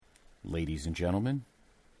Ladies and gentlemen,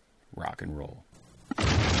 rock and roll.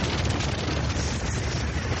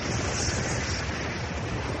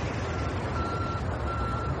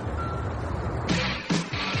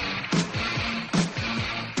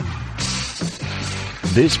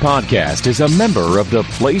 This podcast is a member of the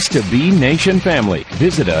Place to Be Nation family.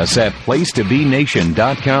 Visit us at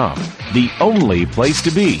placetobenation.com, the only place to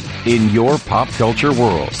be in your pop culture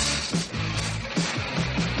world.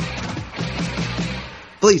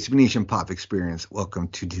 Place to Be Nation Pop Experience. Welcome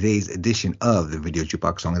to today's edition of the Video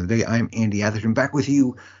Jukebox Song of the Day. I'm Andy Atherton, back with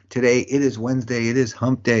you today. It is Wednesday. It is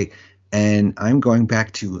Hump Day, and I'm going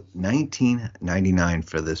back to 1999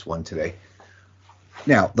 for this one today.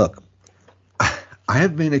 Now, look. I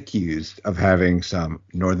have been accused of having some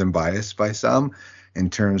northern bias by some in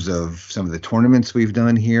terms of some of the tournaments we've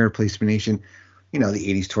done here at Place to Be Nation. You know, the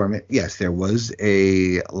 80s tournament. Yes, there was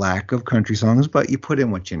a lack of country songs, but you put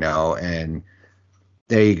in what you know, and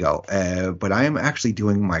there you go. But I am actually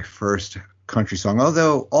doing my first country song,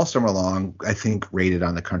 although all summer long, I think rated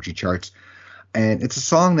on the country charts. And it's a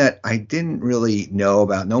song that I didn't really know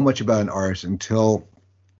much about an artist until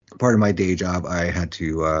part of my day job. I had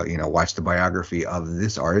to, watch the biography of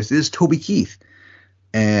this artist. This is Toby Keith.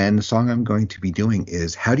 And the song I'm going to be doing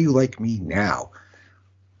is How Do You Like Me Now?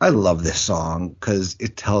 I love this song because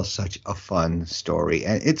it tells such a fun story.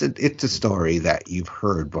 And it's a story that you've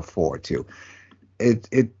heard before, too.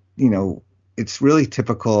 It's really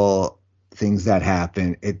typical things that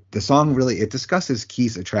happen. The song really discusses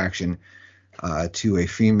Keith's attraction to the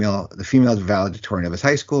female valedictorian of his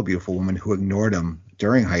high school, a beautiful woman who ignored him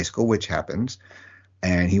during high school, which happens,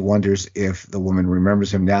 and he wonders if the woman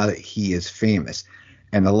remembers him now that he is famous.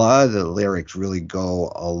 And a lot of the lyrics really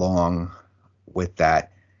go along with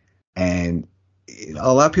that, and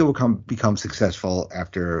a lot of people become successful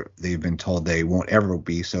after they've been told they won't ever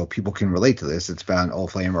be, so people can relate to this. It's about an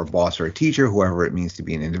old flame or a boss or a teacher, whoever it means to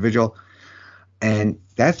be an individual, and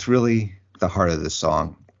that's really the heart of this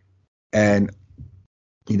song. And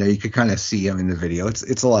you could kind of see him in the video.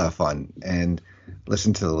 It's a lot of fun, and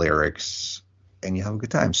listen to the lyrics, and you have a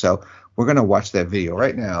good time. So we're going to watch that video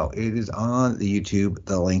right now. It is on the YouTube.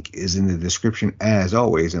 The link is in the description as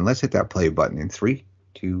always. And let's hit that play button in 3,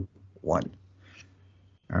 2, 1.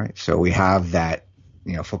 All right. So we have that,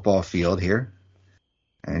 football field here.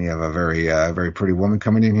 And you have a very pretty woman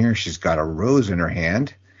coming in here. She's got a rose in her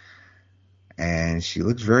hand. And she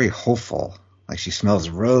looks very hopeful. Like she smells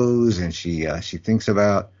rose, and she thinks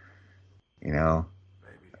about,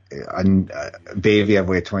 baby, I've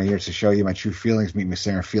waited 20 years to show you my true feelings. Meet me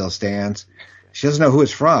Sarah Field stands. She doesn't know who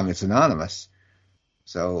it's from. It's anonymous.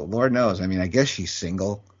 So Lord knows. I mean, I guess she's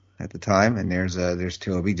single at the time. And there's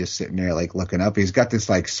Toby just sitting there like looking up. He's got this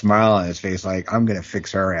like smile on his face, like I'm gonna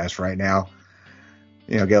fix her ass right now.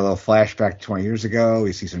 Get a little flashback to 20 years ago.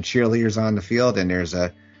 We see some cheerleaders on the field, and there's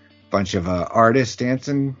a bunch of artists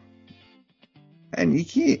dancing. And you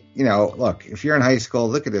can't, look, if you're in high school,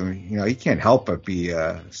 look at him, you can't help but be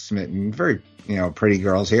smitten. Very, pretty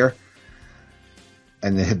girls here.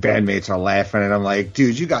 And the bandmates are laughing, and I'm like,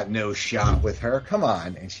 dude, you got no shot with her. Come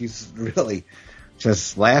on. And she's really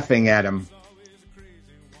just laughing at him.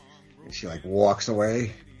 And she, walks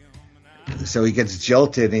away. So he gets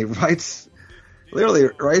jilted, and he literally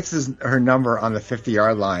writes her number on the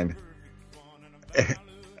 50-yard line.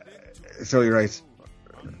 So he writes,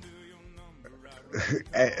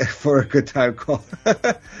 for a good time call.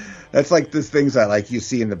 That's like these things that you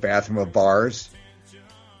see in the bathroom of bars,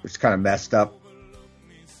 which is kind of messed up.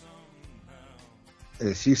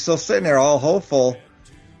 She's still sitting there all hopeful,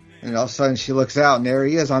 and all of a sudden she looks out, and there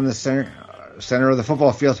he is on the center of the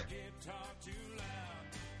football field.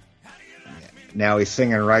 Now he's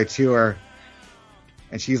singing right to her,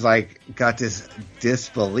 and she's got this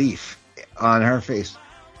disbelief on her face.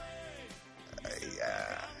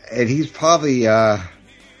 And he's probably,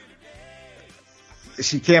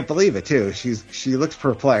 she can't believe it too. She looks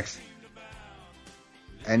perplexed.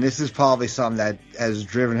 And this is probably something that has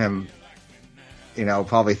driven him,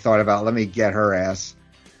 probably thought about, let me get her ass.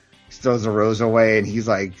 He throws the rose away, and he's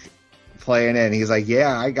playing it, and he's like,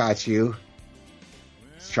 yeah, I got you.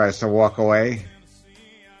 He tries to walk away.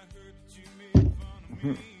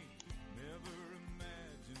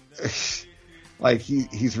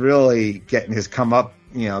 He's really getting his come up.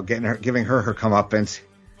 Giving her comeuppance.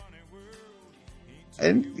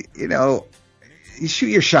 And, you shoot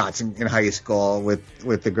your shots in high school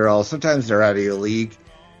with the girls. Sometimes they're out of your league.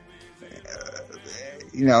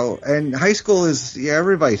 And high school is,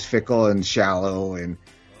 everybody's fickle and shallow and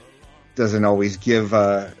doesn't always give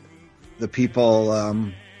the people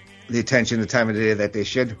the attention, the time of the day that they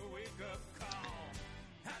should.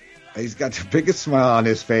 He's got the biggest smile on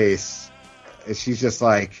his face. And she's just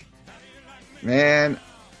like, man,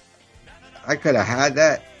 I could have had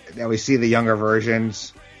that. Now we see the younger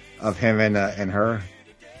versions of him and her.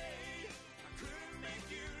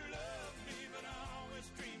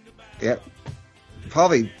 Yep.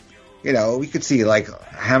 Probably, we could see like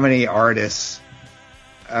how many artists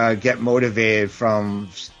get motivated from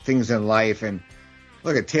things in life. And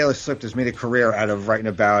look at Taylor Swift has made a career out of writing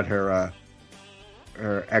about her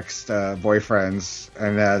ex boyfriends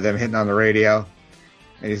and them hitting on the radio.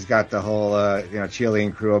 And he's got the whole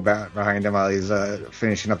cheerleading crew behind him while he's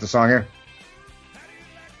finishing up the song here.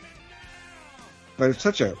 But it's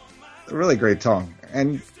such a really great song.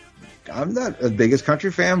 And I'm not the biggest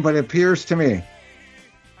country fan, but it appears to me.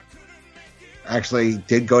 Actually,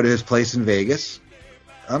 did go to his place in Vegas.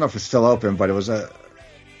 I don't know if it's still open, but it was it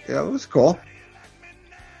was cool.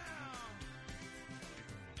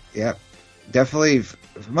 Yeah, definitely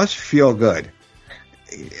must feel good.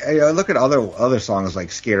 I look at other songs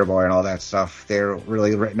like Skater Boy and all that stuff. They're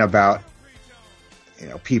really written about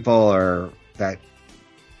people or that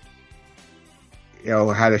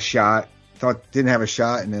had a shot, thought didn't have a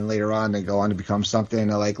shot, and then later on they go on to become something. And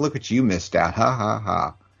they're like, look what you missed out, ha ha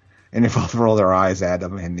ha. And they both roll their eyes at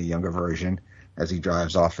him in the younger version as he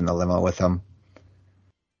drives off in the limo with him.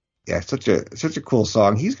 Yeah, such a cool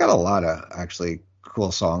song. He's got a lot of actually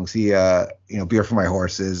cool songs. He Beer for My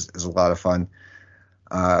Horses is a lot of fun.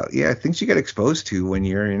 Things you get exposed to when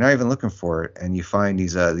you're not even looking for it, and you find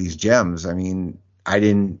these gems. I mean, I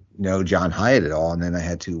didn't know John Hyatt at all, and then I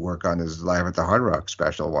had to work on his Live at the Hard Rock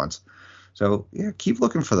special once. So yeah, keep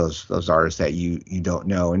looking for those artists that you don't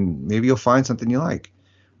know, and maybe you'll find something you like.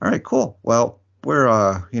 All right, cool. Well,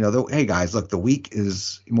 we're hey guys, look, the week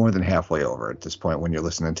is more than halfway over at this point when you're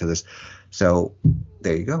listening to this. So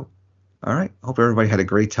there you go. All right, hope everybody had a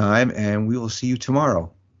great time, and we will see you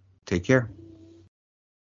tomorrow. Take care.